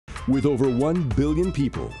With over 1 billion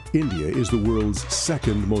people, India is the world's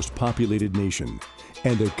second most populated nation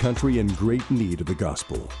and a country in great need of the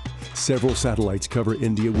gospel. Several satellites cover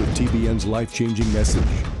India with TBN's life-changing message.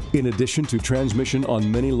 In addition to transmission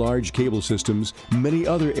on many large cable systems, many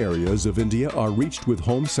other areas of India are reached with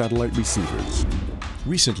home satellite receivers.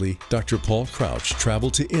 Recently, Dr. Paul Crouch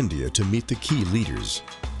traveled to India to meet the key leaders.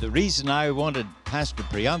 The reason I wanted Pastor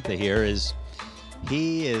Priyantha here is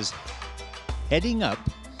he is heading up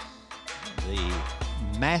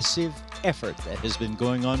the massive effort that has been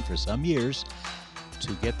going on for some years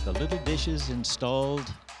to get the little dishes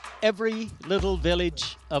installed every little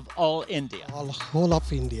village of all India. Whole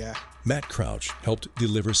of India. Matt Crouch helped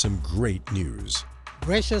deliver some great news.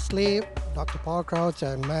 Graciously, Dr. Paul Crouch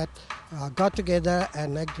and Matt got together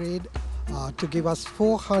and agreed to give us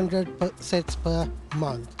 400 sets per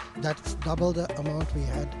month. That's double the amount we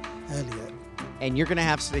had earlier. And you're going to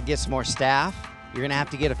have to get some more staff. You're going to have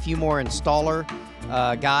to get a few more installer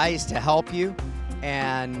guys to help you.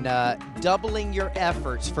 And doubling your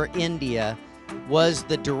efforts for India was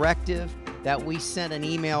the directive that we sent an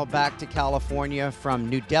email back to California from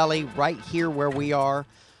New Delhi, right here where we are.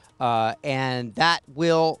 And that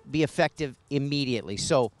will be effective immediately.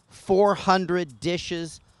 So 400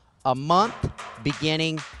 dishes a month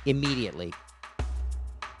beginning immediately.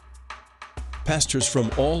 Pastors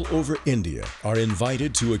from all over India are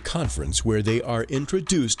invited to a conference where they are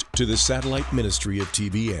introduced to the satellite ministry of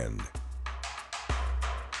TBN.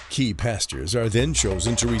 Key pastors are then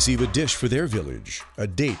chosen to receive a dish for their village. A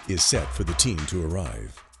date is set for the team to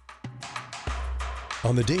arrive.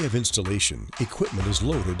 On the day of installation, equipment is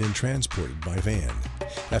loaded and transported by van.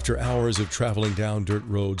 After hours of traveling down dirt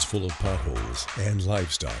roads full of potholes and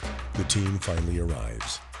livestock, the team finally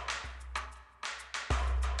arrives.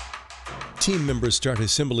 Team members start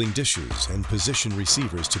assembling dishes and position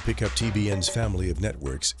receivers to pick up TBN's family of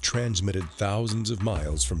networks transmitted thousands of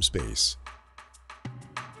miles from space.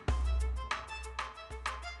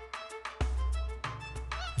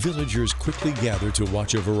 Villagers quickly gather to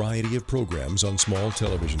watch a variety of programs on small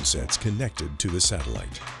television sets connected to the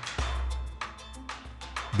satellite.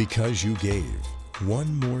 Because you gave,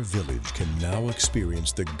 one more village can now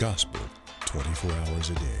experience the gospel 24 hours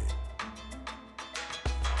a day.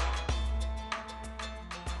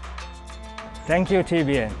 Thank you,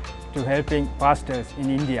 TBN, to helping pastors in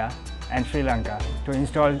India and Sri Lanka to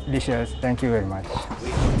install dishes. Thank you very much.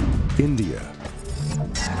 India,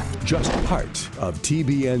 just part of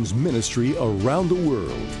TBN's ministry around the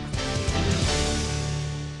world.